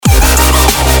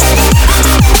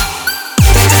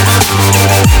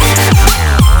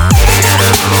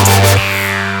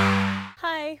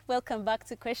welcome back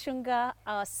to Kweshunga,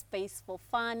 our space for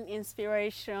fun,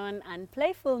 inspiration, and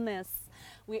playfulness.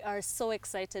 We are so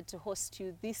excited to host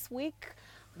you this week.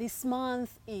 This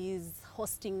month is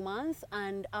hosting month,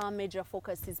 and our major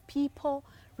focus is people,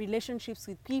 relationships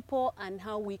with people, and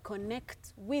how we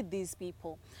connect with these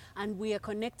people. And we are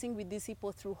connecting with these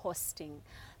people through hosting.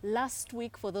 Last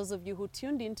week, for those of you who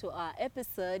tuned into our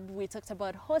episode, we talked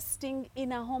about hosting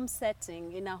in a home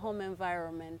setting, in a home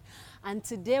environment. And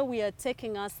today we are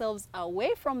taking ourselves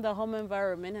away from the home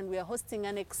environment, and we are hosting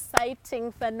an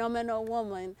exciting, phenomenal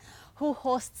woman who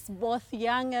hosts both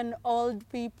young and old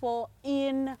people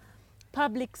in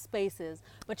public spaces.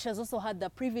 But she has also had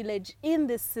the privilege in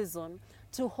this season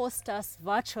to host us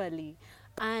virtually.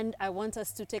 And I want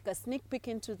us to take a sneak peek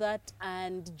into that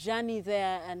and journey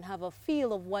there and have a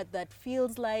feel of what that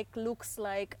feels like, looks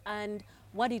like, and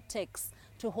what it takes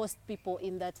to host people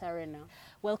in that arena.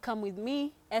 Welcome with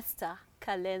me, Esther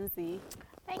Kalenzi.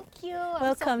 Thank you.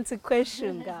 Welcome to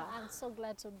Kweshunga. I'm so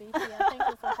glad to be here. Thank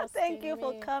you for hosting Thank you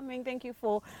for me. coming. Thank you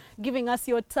for giving us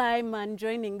your time and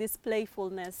joining this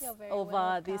playfulness You're very over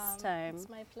welcome. this time. It's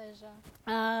my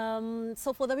pleasure.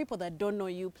 So for the people that don't know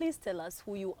you, please tell us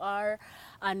who you are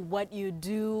and what you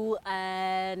do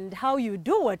and how you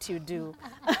do what you do.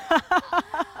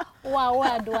 Wow,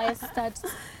 where do I start?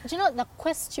 Do you know the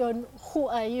question, who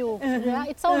are you? Yeah,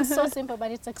 it sounds so simple,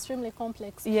 but it's extremely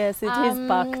complex. Yes, it is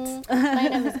packed. My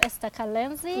name is Esther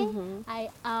Kalenzi. I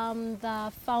am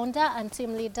the founder and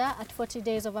team leader at 40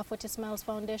 Days Over 40 Smiles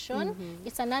Foundation.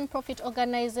 It's a non-profit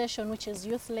organization which is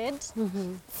youth-led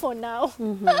for now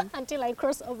until I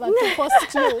cross over to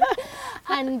post-youth.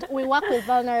 And we work with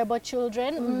vulnerable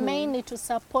children, mainly to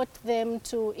support them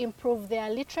to improve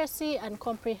their literacy and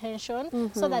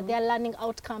comprehension so that their learning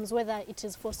outcomes, whether it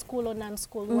is for school or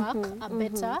non-school work, are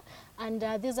better. And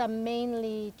these are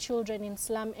mainly children in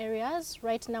slum areas.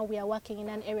 Right now we are working in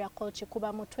an area called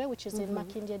Chikuba Mutwe, which is in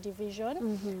Makindye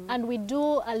Division. And we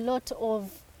do a lot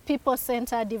of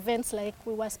people-centered events like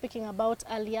we were speaking about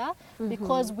earlier,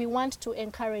 because we want to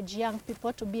encourage young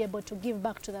people to be able to give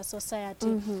back to the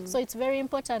society. So it's very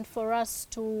important for us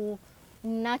to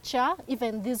nurture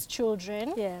even these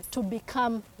children to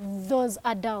become those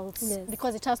adults,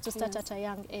 because it has to start at a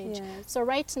young age. So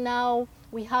right now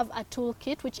we have a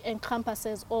toolkit which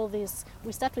encompasses all this.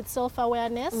 We start with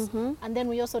self-awareness, and then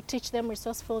we also teach them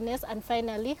resourcefulness, and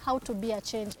finally how to be a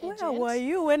change agent. Where were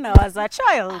you when I was a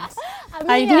child?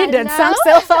 I here needed now. some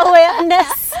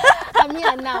self-awareness. I'm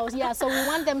here now, yeah. So we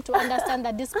want them to understand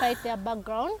that despite their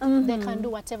background, they can do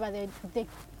whatever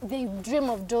they dream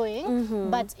of doing.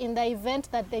 But in the event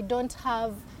that they don't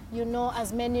have, you know,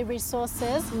 as many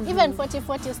resources, even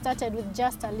 40/40 started with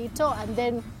just a little and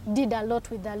then did a lot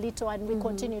with a little, and we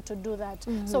continue to do that.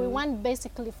 So we want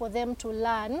basically for them to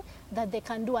learn that they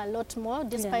can do a lot more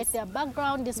despite their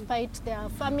background, despite their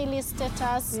family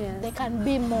status. They can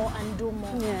be more and do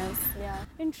more. Yeah.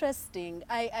 Interesting.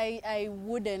 I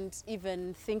wouldn't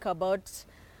even think about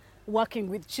working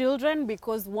with children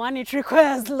because one, it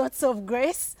requires lots of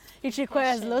grace, it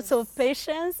requires lots of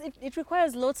patience, it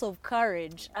requires lots of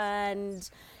courage, and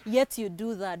yet you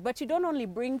do that. But you don't only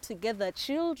bring together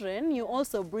children, you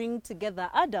also bring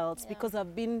together adults, because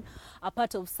I've been a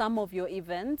part of some of your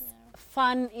events,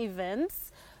 fun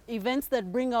events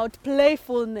that bring out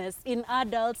playfulness in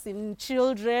adults, in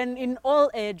children, in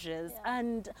all ages.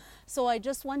 And so I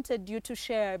just wanted you to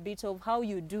share a bit of how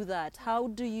you do that. How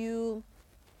do you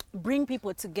bring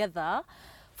people together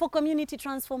for community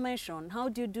transformation? How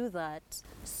do you do that?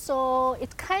 So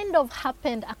it kind of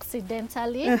happened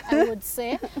accidentally, I would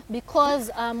say, because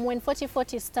when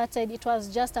 40/40 started, it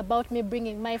was just about me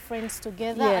bringing my friends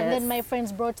together, and then my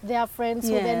friends brought their friends,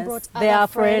 who then brought other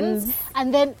friends,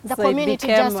 and then the community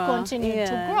just continued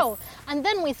to grow. And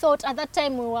then we thought at that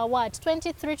time we were what,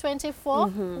 23, 24?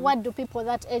 What do people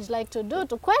that age like to do?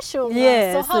 To question.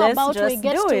 So how about we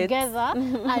get together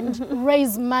and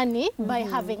raise money by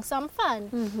having some fun?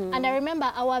 And I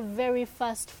remember our very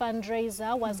first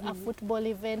fundraiser was a football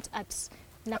event at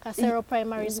Nakasero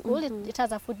Primary School. It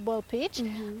has a football pitch,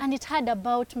 and it had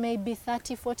about maybe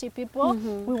 30, 40 people.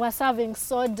 We were serving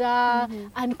soda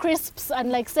and crisps and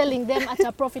like selling them at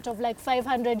a profit of like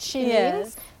 500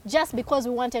 shillings, just because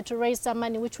we wanted to raise some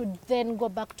money which would then go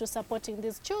back to supporting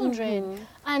these children.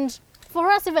 And for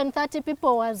us, even 30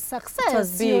 people was success.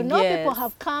 Was big, you know, people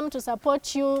have come to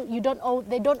support you.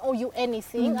 They don't owe you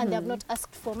anything, and they have not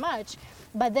asked for much.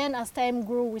 But then as time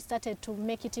grew, we started to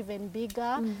make it even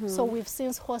bigger. So we've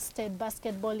since hosted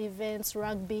basketball events,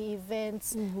 rugby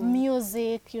events,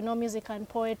 music, you know, music and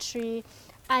poetry.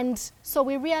 And so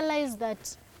we realized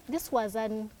that this was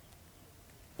an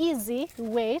easy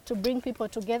way to bring people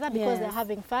together because they're Yes.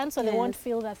 having fun, so they won't Yes.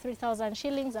 feel the 3,000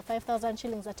 shillings, the 5,000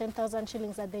 shillings, the 10,000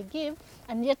 shillings that they give,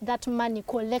 and yet that money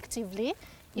collectively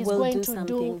is Will going do to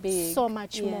something do big. so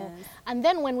much more. Yes. And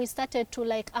then when we started to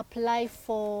like apply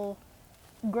for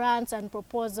grants and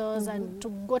proposals and to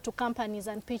go to companies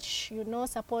and pitch, you know,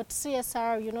 support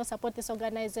CSR, you know, support this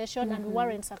organization, and we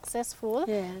weren't successful,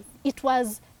 Yes. it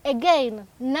was again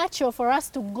natural for us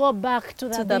to go back to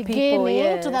the the people,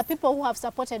 beginning, to the yes. people who have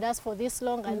supported us for this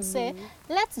long and say,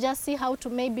 let's just see how to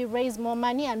maybe raise more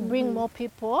money and bring more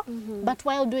people, but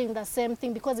while doing the same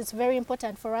thing, because it's very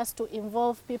important for us to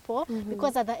involve people,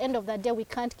 because at the end of the day we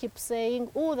can't keep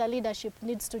saying, oh, the leadership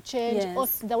needs to change, or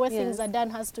Yes. the way things Yes. are done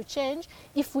has to change,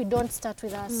 if we don't start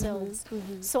with ourselves.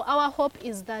 So our hope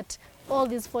is that all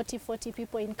these 40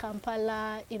 people in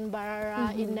Kampala, in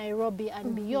Barara, in Nairobi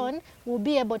and beyond will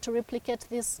be able to replicate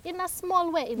this in a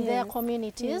small way in their Yes.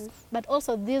 communities, but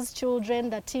also these children,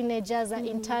 the teenagers, the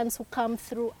interns who come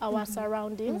through our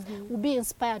surroundings will be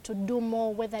inspired to do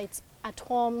more, whether it's at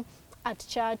home, at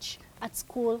church, at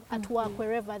school, at work,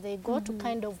 wherever they go, to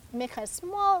kind of make a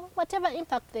small, whatever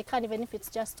impact they can, even if it's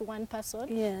just one person,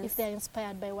 Yes. if they're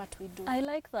inspired by what we do. I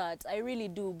like that. I really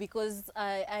do, because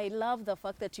I love the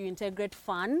fact that you integrate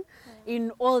fun in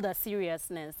all the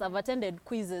seriousness. I've attended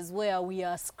quizzes where we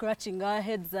are scratching our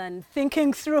heads and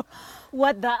thinking through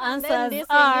what the then answers dissing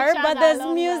are, each but other there's along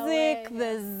the music,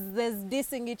 way, there's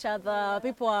dissing each other,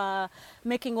 people are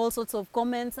making all sorts of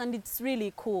comments, and it's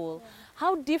really cool.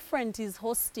 How different is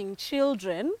hosting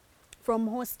children from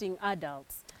hosting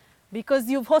adults? Because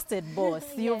you've hosted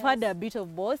both. You've had a bit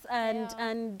of both,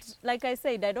 and like I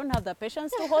said, I don't have the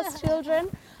patience to host children,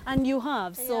 and you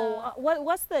have. So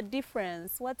what's the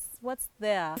difference? What's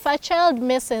there? If a child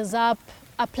messes up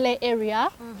a play area,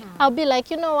 I'll be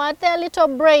like, you know what, their little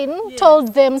brain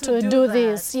told them to do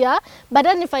this, But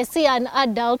then if I see an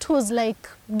adult who's like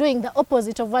doing the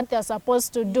opposite of what they're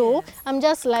supposed to do, I'm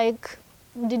just like,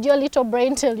 did your little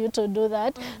brain tell you to do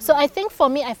that? So I think for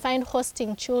me, I find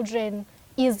hosting children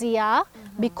easier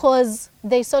because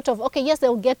they sort of, okay, yes,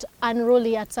 they'll get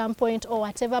unruly at some point or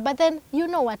whatever, but then you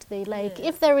know what they like.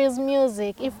 If there is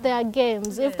music, if there are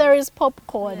games, if there is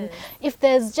popcorn, if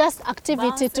there's just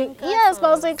activity Bouncing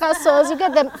bouncing castles, you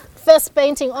get them face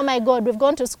painting. Oh my God, we've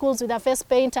gone to schools with a face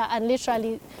painter and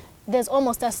literally there's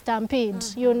almost a stampede,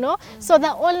 you know? So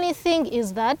the only thing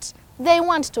is that they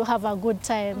want to have a good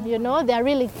time, you know? They're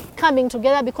really coming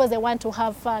together because they want to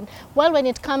have fun. Well, when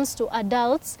it comes to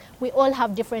adults, we all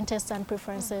have different tastes and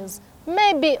preferences.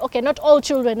 Maybe, okay, not all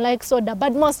children like soda,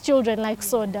 but most children like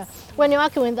soda. When you're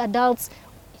working with adults,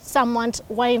 some want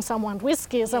wine, some want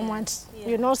whiskey, some want,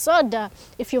 you know, soda.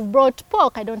 If you've brought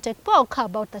pork, I don't take pork. How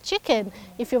about the chicken?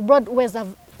 If you've brought, where's the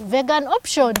vegan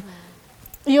option?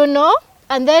 You know?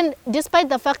 And then, despite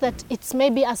the fact that it's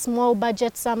maybe a small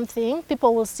budget something,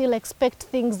 people will still expect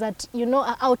things that, you know,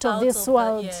 are out of this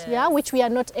world, which we are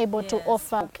not able to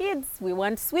offer. Kids, we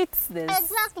want sweets. There's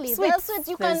Exactly. sweets.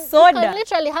 You There's can soda.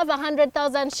 literally have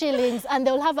 100,000 shillings and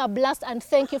they'll have a blast and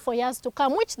thank you for years to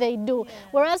come, which they do.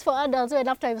 Whereas for adults, when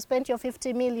after you've spent your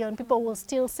 50 million, people will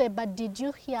still say, but did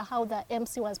you hear how the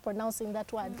MC was pronouncing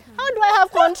that word? How do I have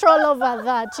control over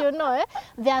that? You know,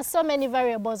 there are so many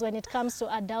variables when it comes to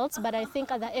adults, but I think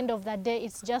at the end of the day,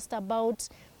 it's just about,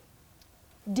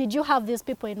 did you have these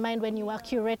people in mind when you were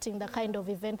curating the kind of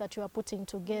event that you are putting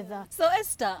together? So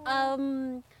Esther,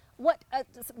 what?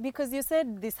 Because you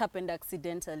said this happened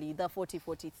accidentally, the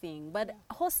 40-40 thing, but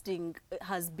hosting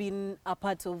has been a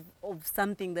part of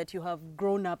something that you have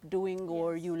grown up doing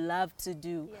or you love to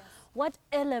do. Yes. What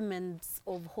elements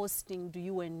of hosting do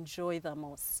you enjoy the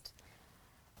most?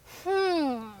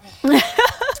 Wow,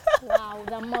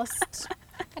 the most.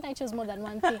 Can I choose more than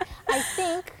one thing? I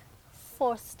think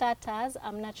for starters,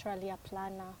 I'm naturally a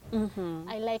planner.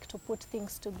 I like to put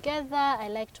things together. I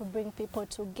like to bring people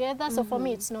together. So for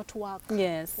me, it's not work.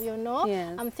 Yes. You know,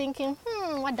 Yes. I'm thinking,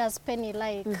 what does Penny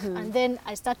like? And then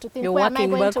I start to think, You're where am I working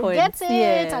going to backwards. get it?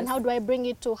 Yes. And how do I bring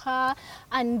it to her?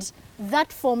 And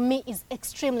that for me is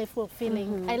extremely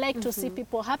fulfilling. I like to see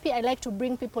people happy. I like to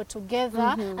bring people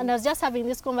together. And I was just having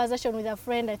this conversation with a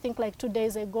friend, I think like 2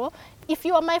 days ago. If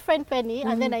you are my friend Penny,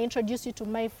 and then I introduce you to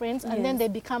my friends, and then they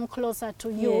become closer to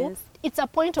you, Yes. it's a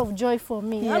point of joy for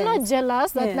me. I'm Yes. not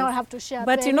jealous that Yes. now I have to share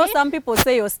But Penny. you know, some people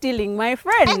say you're stealing my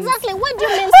friends. Exactly. What do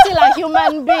you mean still a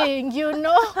human being, you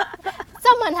know?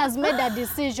 Someone has made a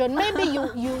decision. Maybe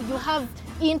you have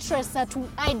interests that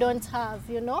I don't have,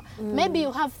 you know? Maybe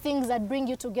you have things that bring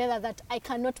you together that I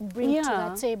cannot bring to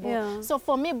the table. Yeah. So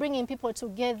for me, bringing people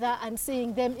together and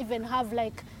seeing them even have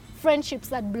like friendships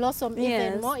that blossom even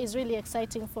Yes. more is really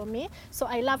exciting for me. So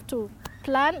I love to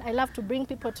plan. I love to bring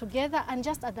people together, and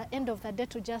just at the end of the day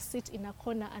to just sit in a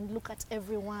corner and look at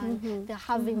everyone. They're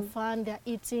having fun, they're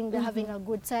eating, they're having a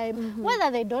good time.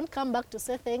 Whether they don't come back to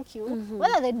say thank you,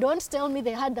 whether they don't tell me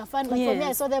they had the fun, but for me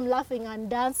I saw them laughing and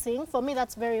dancing. For me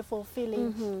that's very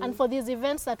fulfilling. And for these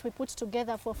events that we put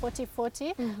together for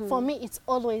 4040, for me it's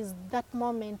always that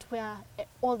moment where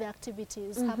all the activity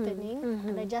is happening,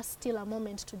 and I just steal a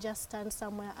moment to just stand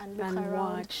somewhere and look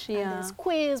around. Watch, And there's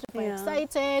quiz, people are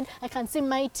excited. I can see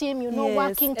my team, you know, Yes,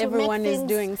 working to everyone make is things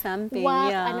doing something,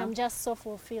 work, yeah. and I'm just so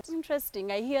fulfilled.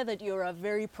 Interesting. I hear that you're a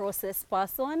very process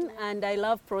person, and I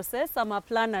love process. I'm a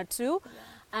planner too.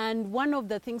 And one of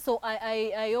the things, so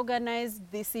I organized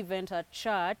this event at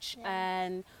church,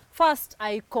 and first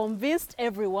I convinced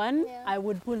everyone I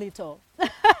would pull it off.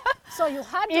 So you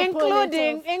had to pull it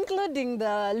off. Including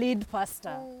the lead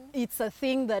pastor. It's a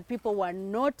thing that people were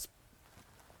not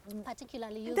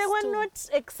Particularly used they were to. not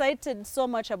excited so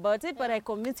much about it, but I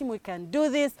convinced him we can do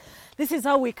this. This is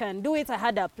how we can do it. I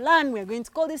had a plan. We're going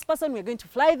to call this person. We're going to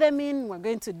fly them in. We're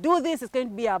going to do this. It's going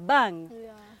to be a bang. Yeah.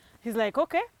 He's like,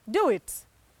 okay, do it.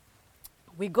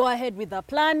 We go ahead with the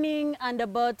planning, and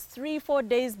about 3-4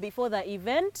 days before the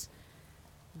event,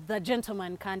 the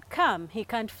gentleman can't come. He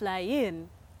can't fly in.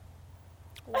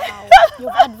 Wow. You've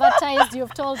advertised,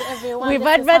 you've told everyone. We've this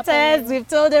is advertised, happening. we've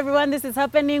told everyone this is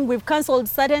happening. We've cancelled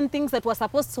certain things that were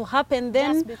supposed to happen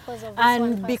then. Just because of this one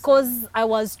And person. because I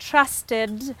was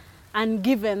trusted and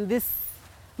given this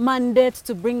mandate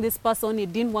to bring this person,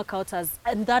 it didn't work out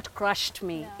and that crushed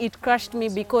me. Yeah, It crushed me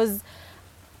because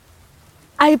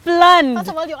I planned First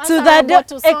of all, you're to answerable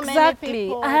to so many exactly,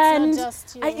 people. It's and not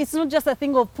just you. it's not just a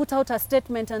thing of put out a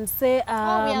statement and say,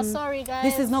 Oh, we are sorry, guys.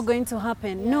 this is not going to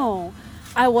happen. No,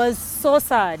 I was so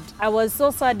sad. I was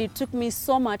so sad. It took me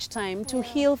so much time to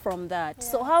heal from that.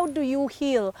 So how do you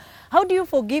heal? How do you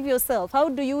forgive yourself? How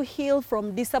do you heal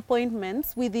from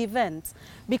disappointments with events?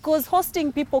 Because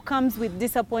hosting people comes with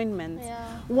disappointments. Yeah.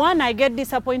 One, I get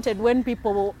disappointed when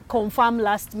people confirm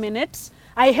last minute.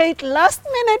 I hate last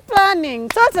minute planning,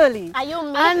 totally. Are you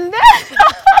me? And then,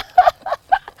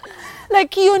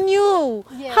 like you knew,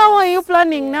 Yes, how are you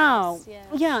planning now? yes.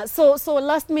 Yeah, so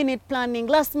last minute planning,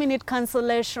 last minute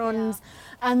cancellations,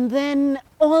 and then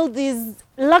all this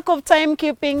lack of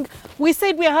timekeeping. We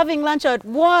said we are having lunch at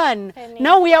 1. Penny.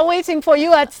 Now we are waiting for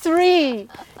you at 3.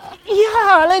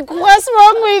 Yeah, like what's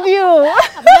wrong with you?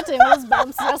 I'm getting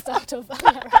goosebumps just out of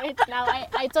here right now.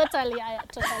 I totally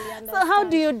understand. So how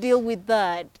do you deal with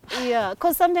that? Yeah,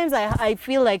 because sometimes I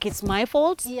feel like it's my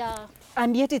fault, Yeah.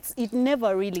 and yet it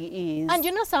never really is. And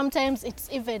you know, sometimes it's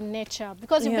even nature,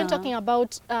 because you've been Yeah. talking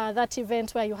about that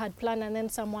event where you had planned and then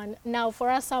someone. Now, for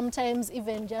us, sometimes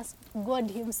even just God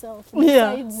Himself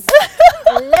Yeah. decides,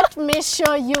 let me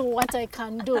show you what I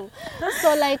can do.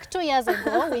 So, like 2 years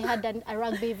ago, we had a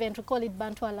rugby event. We call it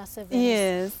Bantwala Sevens.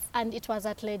 Yes. And it was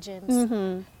at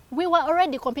Legends. We were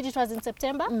already competing. It was in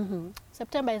September.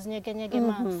 September is Nyege Nyege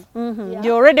month. Yeah.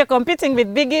 You're already competing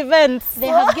with big events. They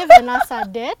have given us a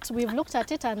date. We've looked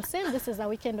at it and seen this is a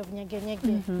weekend of Nyege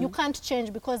Nyege. You can't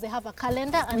change because they have a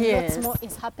calendar and Yes. lots more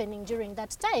is happening during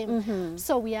that time.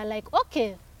 So we are like,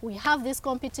 okay, we have this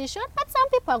competition, but some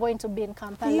people are going to be in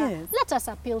Kampala. Yes. Let us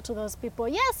appeal to those people.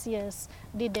 Yes, yes.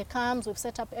 D-Day comes, we've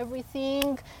set up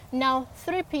everything. Now,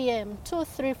 3 p.m., 2,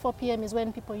 3, 4 p.m. is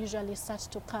when people usually start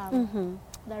to come.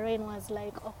 The rain was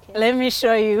like, okay. Let me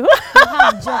show you. You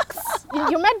have jokes.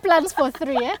 You made plans for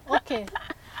 3, eh? Okay.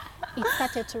 It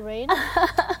started to rain.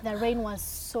 The rain was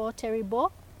so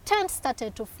terrible. Tents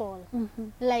started to fall.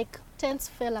 Like, tents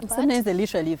fell apart. Sometimes they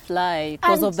literally fly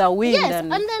because And- of the wind. Yes,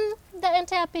 and and then the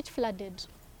entire pitch flooded.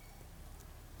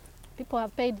 People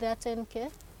have paid their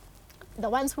 10K. The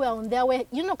ones who are on their way,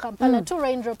 you know, Kampala, 2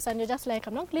 raindrops, and you're just like,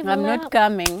 I'm not leaving I'm now. not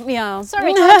coming. Yeah.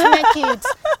 Sorry, can't make it.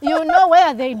 You know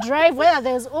whether they drive, whether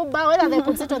there's Uber, whether they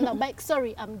could sit on the bike.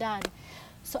 Sorry, I'm done.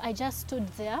 So I just stood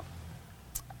there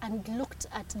and looked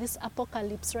at this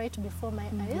apocalypse right before my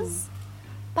eyes.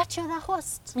 But you're the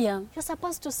host. Yeah. You're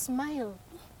supposed to smile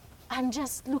and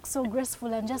just look so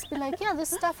graceful and just be like, yeah, this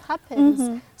stuff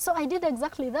happens. So I did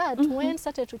exactly that. Went,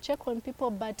 started to check on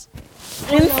people, but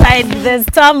Inside there's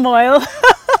turmoil.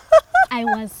 I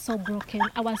was so broken.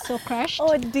 I was so crushed.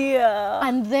 Oh dear.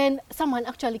 And then someone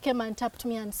actually came and tapped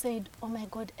me and said, oh my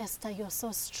God, Esther, you're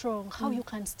so strong. How you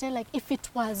can stay like, if it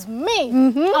was me,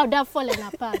 I would have fallen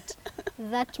apart.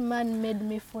 That man made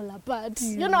me fall apart.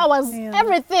 You know, I was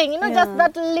everything, you know, just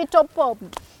that little pop.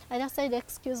 I just said,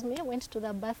 excuse me, went to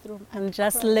the bathroom And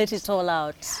just cried. let it all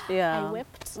out. Yeah. I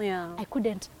wept. Yeah. I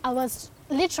couldn't. I was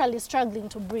literally struggling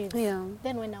to breathe. Yeah.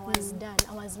 Then when I was done,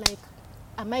 I was like,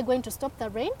 am I going to stop the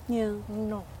rain? Yeah.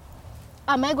 No.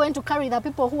 am I going to carry the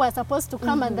people who are supposed to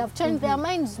come and have changed their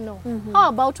minds? No. How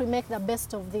about we make the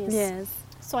best of this? Yes.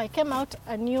 So I came out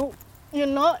a new, you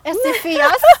know,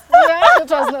 Estephias. Yeah, it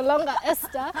was no longer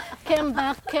Esther. Came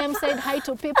back, said hi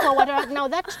to people, whatever. Now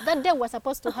that day was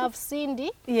supposed to have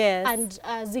Cindy Yes. and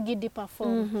Ziggy D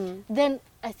perform. Then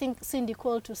I think Cindy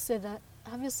called to say that,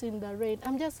 have you seen the rain?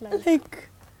 I'm just like,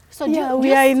 so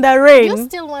we are in the rain. Do you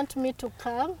still want me to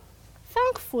come?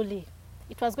 Thankfully,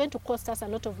 it was going to cost us a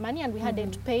lot of money and we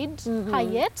hadn't paid her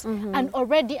yet. And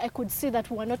already I could see that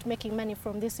we were not making money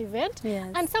from this event.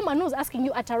 Yes. And someone who's asking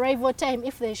you at arrival time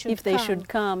if they should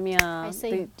come. Yeah. I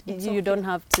say, you don't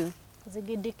have to.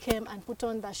 Ziggy D came and put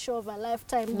on the show of a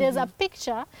lifetime. There's a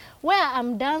picture where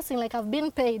I'm dancing like I've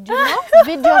been paid, you know,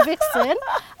 video vixen.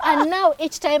 And now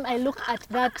each time I look at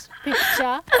that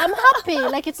picture, I'm happy.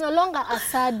 Like it's no longer a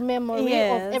sad memory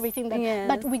of everything that.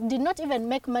 But we did not even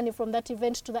make money from that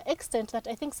event to the extent that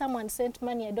I think someone sent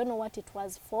money. I don't know what it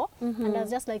was for. And I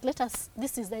was just like,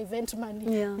 this is the event money.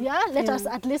 Let us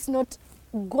at least not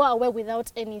go away without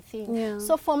anything.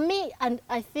 So for me, and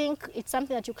I think it's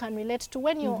something that you can relate to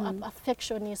when you're a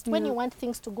perfectionist, when you want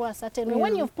things to go a certain way,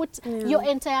 when you've put your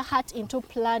entire heart into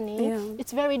planning,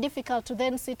 it's very difficult to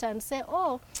then sit and say,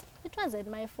 oh, it wasn't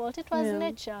my fault, it was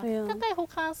nature. The guy who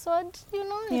cancelled, you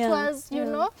know, it was, you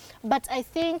know. But I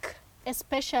think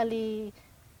especially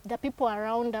the people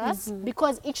around us,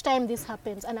 because each time this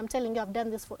happens, and I'm telling you, I've done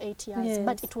this for 8 years,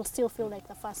 but it will still feel like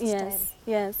the first time.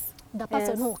 Yes. The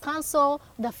person who will cancel,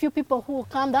 the few people who will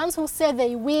come, the ones who say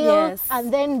they will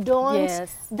and then don't,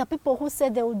 the people who say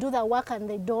they will do the work and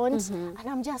they don't. And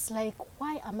I'm just like,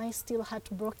 why am I still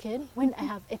heartbroken when I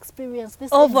have experienced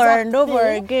this over and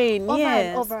over again? Over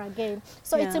and over again.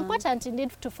 So it's important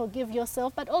indeed to forgive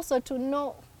yourself, but also to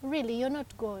know, really, you're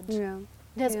not God.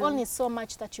 There's only so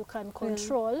much that you can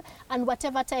control, and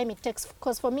whatever time it takes.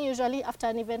 Because for me, usually after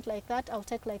an event like that, I'll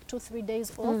take like 2-3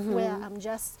 days off where I'm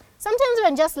just, sometimes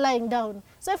even just lying down.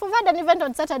 So if we've had an event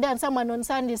on Saturday and someone on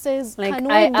Sunday says, like, can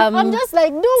we do? I'm just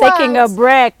like, taking a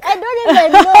break. I don't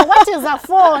even know what is a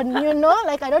phone, you know?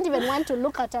 Like, I don't even want to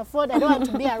look at a phone. I don't want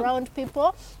to be around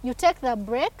people. You take the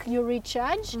break, you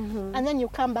recharge, and then you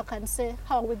come back and say,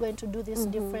 how are we going to do this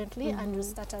differently? And you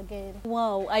start again.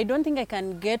 Wow, I don't think I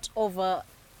can get over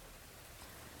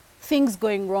things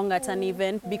going wrong at an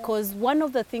event, because one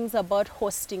of the things about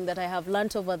hosting that I have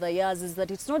learned over the years is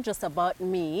that it's not just about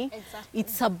me,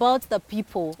 it's about the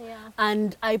people.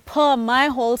 And I pour my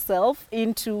whole self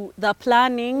into the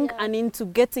planning and into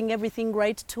getting everything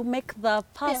right to make the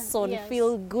person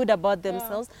feel good about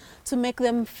themselves, to make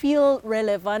them feel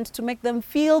relevant, to make them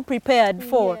feel prepared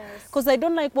for. Because I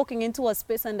don't like walking into a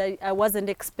space and I wasn't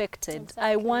expected.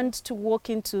 I want to walk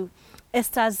into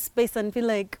Esther's space and feel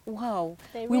like, wow,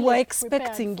 we were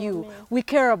expecting you. We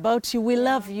care about you. We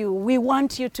love you. We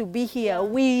want you to be here.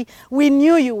 We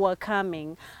knew you were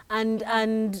coming. And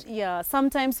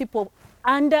sometimes people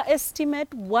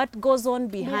underestimate what goes on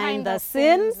behind the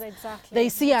scenes. They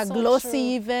see a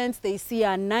glossy event, they see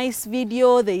a nice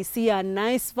video, they see a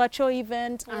nice virtual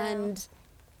event, and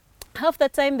half the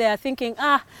time they are thinking,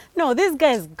 no, these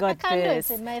guys got this.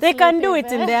 They can do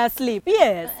it in their sleep.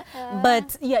 Yes.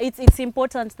 But it's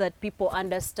important that people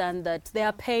understand that there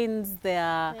are pains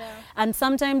there. And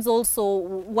sometimes also,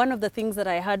 one of the things that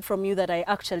I heard from you that I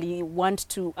actually want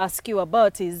to ask you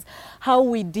about is how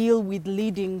we deal with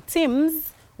leading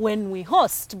teams when we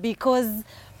host, because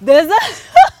there's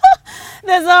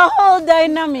a whole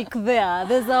dynamic there.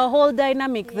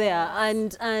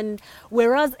 And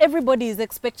whereas everybody is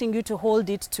expecting you to hold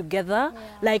it together,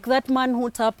 like that man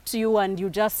who tapped you and you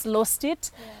just lost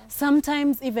it,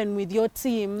 sometimes even with your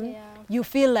team, you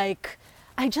feel like,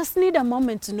 I just need a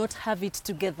moment to not have it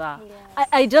together.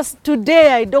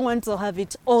 Today I don't want to have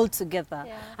it all together.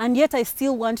 And yet I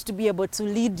still want to be able to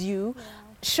lead you,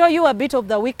 show you a bit of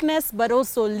the weakness, but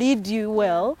also lead you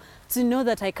well, to know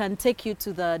that I can take you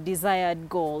to the desired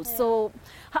goal. So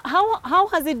how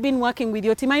has it been working with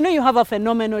your team? I know you have a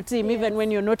phenomenal team. Even when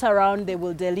you're not around, they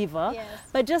will deliver.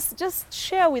 But just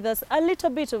share with us a little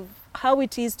bit of how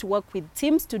it is to work with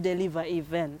teams to deliver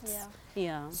events.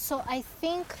 So I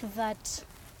think that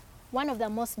one of the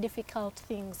most difficult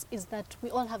things is that we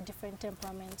all have different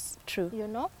temperaments. True. You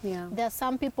know? There are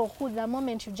some people who, the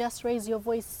moment you just raise your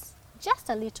voice just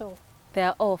a little,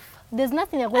 they're off. There's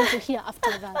nothing they're going to hear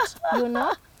after that, you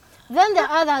know? Then there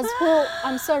are others who,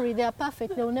 I'm sorry, they are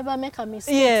perfect. They will never make a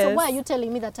mistake. So why are you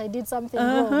telling me that I did something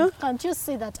wrong? Can't you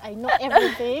see that I know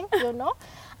everything, you know?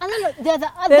 And then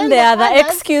then there are the others,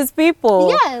 excuse people.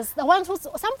 Yes, the ones who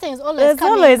something is always There's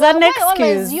coming. always Why an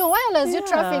excuse. Why always you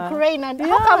traffic, rain, and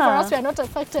how come for us we are not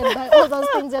affected by all those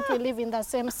things that we live in the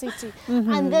same city?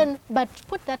 And then, but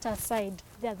put that aside,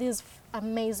 there are these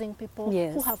amazing people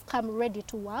Yes. who have come ready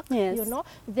to work. Yes. You know,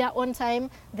 they're on time,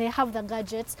 they have the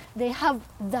gadgets, they have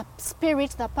the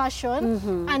spirit, the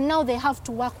passion, and now they have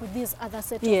to work with these other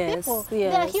set of Yes, people.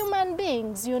 yes. They're human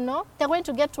beings, you know. They're going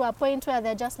to get to a point where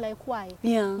they're just like, why?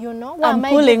 Yeah. You know, why I'm am I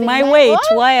pulling giving my weight.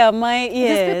 all? Why am I? These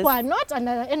Yes. people are not, and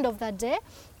at the end of the day.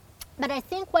 But I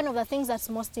think one of the things that's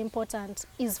most important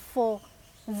is for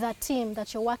the team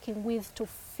that you're working with to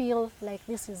feel like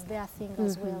this is their thing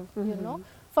as well, you know?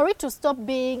 For it to stop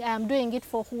being, I'm doing it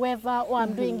for whoever, or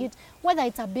I'm doing it, whether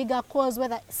it's a bigger cause,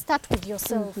 whether, start with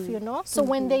yourself, you know? So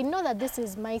when they know that this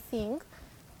is my thing,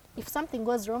 if something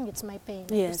goes wrong, it's my pain.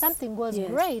 Yes. If something goes Yes.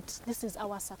 great, this is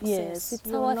our success. Yes, it's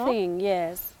you our know? thing.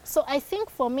 Yes. So I think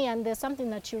for me, and there's something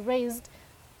that you raised,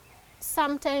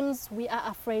 sometimes we are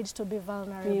afraid to be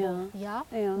vulnerable. Yeah.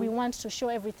 Yeah? Yeah. We want to show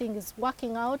everything is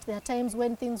working out. There are times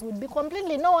when things would be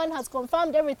completely, no one has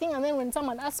confirmed everything, and then when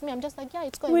someone asks me, I'm just like, yeah,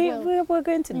 it's going well. We're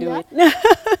going to do Yeah.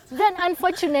 it. Then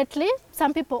unfortunately,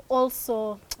 some people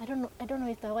also, I don't know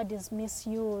if the word is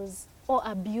misuse or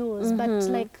abuse, but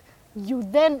like you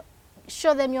then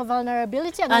show them your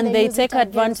vulnerability and, then And they use take it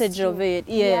against advantage of you. it.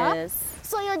 Yeah? Yes.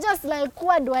 So you're just like,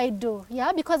 what do I do?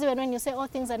 Yeah, because even when you say, oh,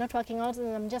 things are not working out,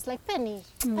 and I'm just like, Penny,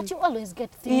 but you always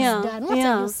get things done. What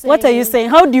are you saying? What are you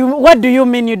saying? What do you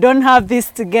mean you don't have this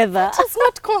together? It's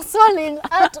not consoling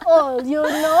at all, you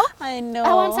know? I know.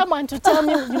 I want someone to tell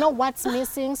me, you know, what's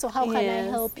missing, so how can I Yes,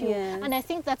 help you? yes. And I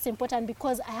think that's important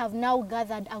because I have now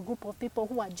gathered a group of people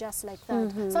who are just like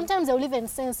that. Sometimes they'll even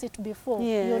sense it before, you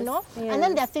Yes, know? yes. And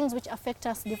then there are things which affect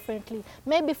us differently.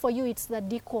 Maybe for you, it's the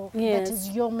decor Yes. that is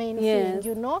your main Yes. thing,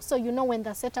 you know? So you know when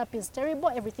the setup is terrible,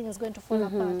 everything is going to fall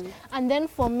apart. And then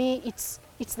for me, it's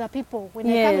the people. When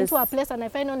I come into a place and I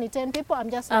find only 10 people, I'm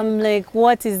just like, I'm like,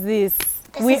 what is this?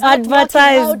 We is not working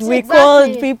advertised, out. we Exactly.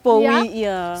 called people,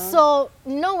 Yeah. So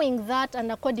knowing that and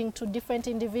according to different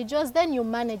individuals, then you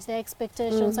manage their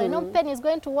expectations. So I know Penny is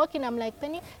going to walk in, I'm like,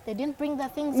 Penny, they didn't bring the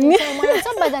things in time.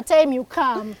 So by the time you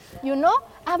come, you know,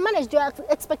 I've managed your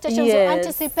expectations, you're Yes,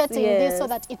 anticipating this so yes.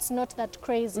 that it's not that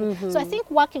crazy. So I think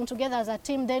working together as a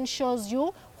team then shows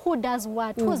you who does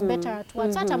what, who's better at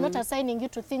what. So that I'm not assigning you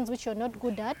to things which you're not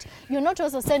good at. You're not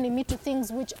also sending me to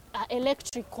things which are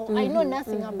electrical. I know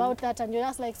nothing about that, and you're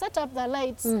just like, set up the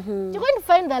lights. You're going to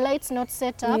find the lights not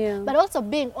set up, Yeah. but also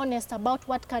being honest about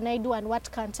what can I do and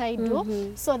what can't I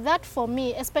do. So that for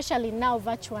me, especially now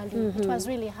virtually, it was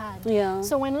really hard. Yeah.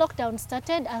 So when lockdown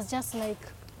started, I was just like,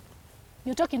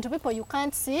 you're talking to people you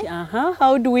can't see.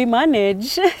 How do we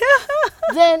manage?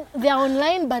 Then they're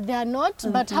online, but they're not.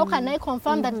 But how can I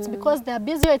confirm that it's because they're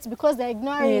busy, or it's because they're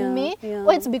ignoring Yeah, me, yeah.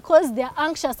 or it's because they're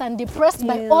anxious and depressed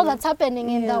by Yeah. all that's happening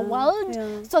in Yeah, the world?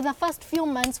 yeah. So the first few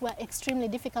months were extremely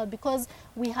difficult because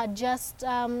we had just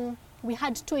we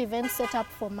had 2 events set up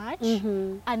for March,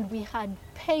 and we had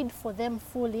paid for them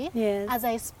fully. Yes. As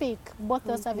I speak, both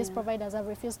those service providers have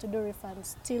refused to do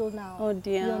refunds till now. Oh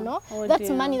dear. You know, Oh that's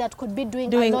dear. money that could be doing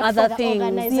Doing a lot other for the things,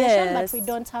 organization, yes. but we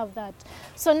don't have that.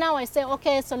 So now I say,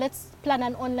 okay, so let's plan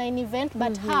an online event,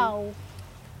 but how?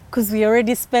 Because we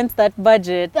already spent that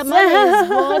budget. The money is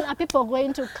gone. Are people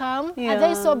going to come? Are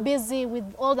they Yeah. so busy with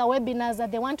all the webinars that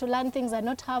they want to learn things and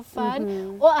not have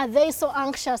fun? Or are they so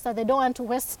anxious that they don't want to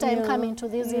waste time Yeah. coming to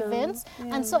these Yeah. events?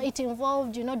 And so it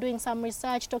involved, you know, doing some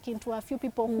research, talking to a few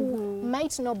people who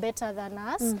might know better than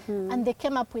us, and they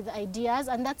came up with ideas,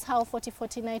 and that's how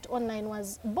 4040 Night Online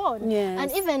was born. Yes. And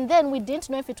even then, we didn't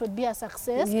know if it would be a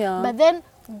success, Yeah. but then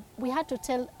we had to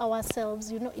tell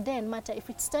ourselves, you know, it doesn't matter if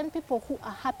it's 10 people who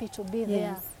are happy to be there,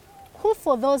 Yes. who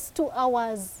for those 2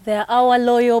 hours They're our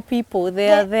loyal people. They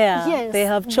are there. yes, They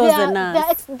have chosen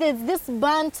us. there's this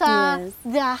banter, Yes.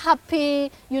 they're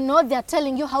happy, you know, they're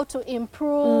telling you how to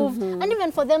improve. And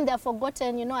even for them, they're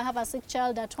forgotten, you know, I have a sick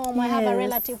child at home, I have a Yes,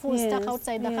 relative who's stuck yes,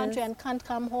 outside the country yes. and can't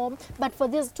come home. But for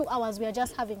these 2 hours, we are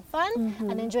just having fun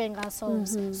and enjoying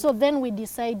ourselves. So then we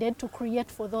decided to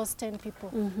create for those 10 people.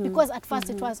 Because at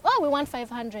first it was, oh, we want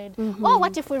 500. Oh,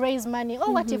 what if we raise money?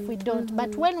 Oh, what if we don't?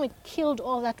 But when we killed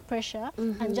all that pressure, pressure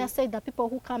and just said the people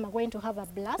who come are going to have a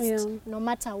blast no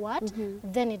matter what,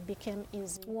 then it became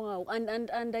easy. Wow, and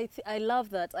I love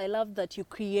that. I love that you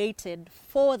created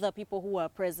for the people who are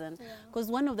present. Because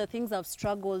one of the things I've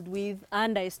struggled with,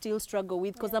 and I still struggle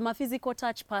with, because I'm a physical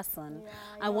touch person.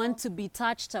 I want to be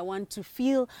touched. I want to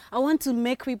feel. I want to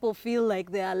make people feel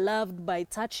like they are loved by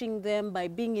touching them, by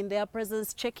being in their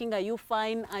presence, checking, are you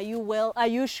fine? Are you well? Are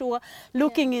you sure?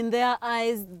 Looking in their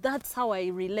eyes. That's how I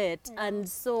relate. And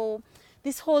so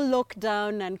this whole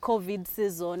lockdown and COVID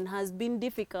season has been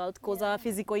difficult because our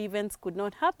physical events could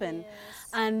not happen.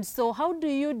 And so how do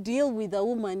you deal with a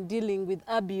woman dealing with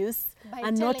abuse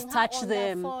and not touch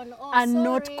them and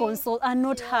not console and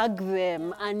not hug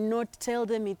them and not tell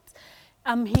them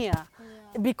I'm here?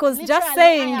 Because Literally, just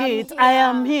saying I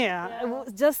am here, Yeah.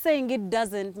 just saying it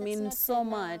doesn't mean not so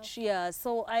enough. much.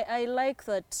 So I like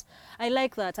that. I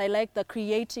like the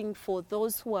creating for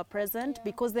those who are present,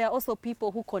 because there are also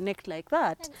people who connect like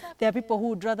that. There are people who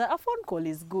would rather a phone call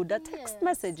is good, a text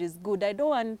message is good. I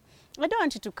don't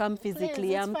want you to come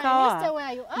physically. Please, I'm it's fine. kawa. You stay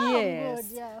where you are. Yes.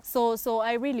 Good, yeah. So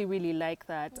I really like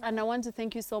that. And I want to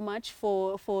thank you so much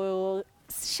for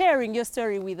sharing your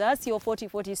story with us, your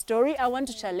 40/40 story. I want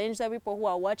to challenge the people who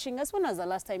are watching us. When was the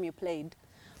last time you played?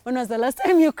 When was the last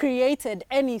time you created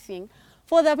anything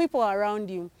for the people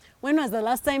around you? When was the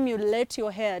last time you let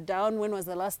your hair down? When was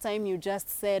the last time you just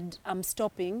said, I'm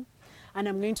stopping and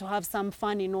I'm going to have some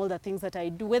fun in all the things that I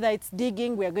do? Whether it's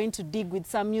digging, we are going to dig with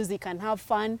some music and have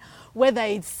fun. Whether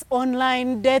it's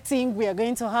online dating, we are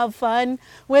going to have fun.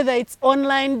 Whether it's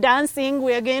online dancing,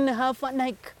 we are going to have fun.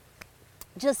 Like,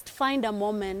 just find a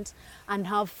moment and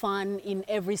have fun in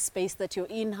every space that you're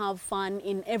in. Have fun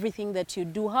in everything that you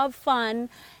do. Have fun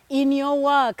in your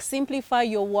work. Simplify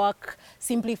your work.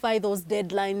 Simplify those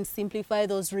deadlines. Simplify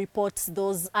those reports,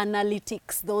 those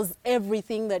analytics, those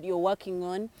everything that you're working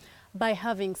on, by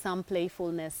having some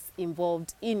playfulness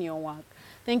involved in your work.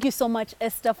 Thank you so much,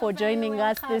 Esther, for joining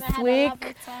us this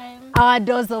week. Our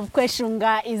dose of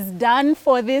Kweshunga is done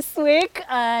for this week,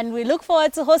 and we look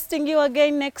forward to hosting you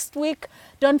again next week.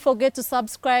 Don't forget to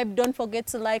subscribe. Don't forget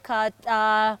to like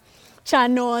our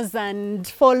channels and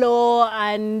follow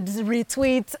and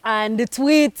retweet and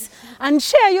tweet and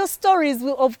share your stories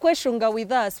of Kweshunga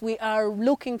with us. We are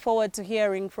looking forward to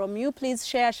hearing from you. Please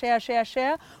share.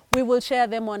 We will share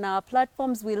them on our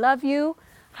platforms. We love you.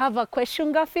 Have a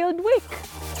Kweshunga filled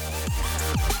week.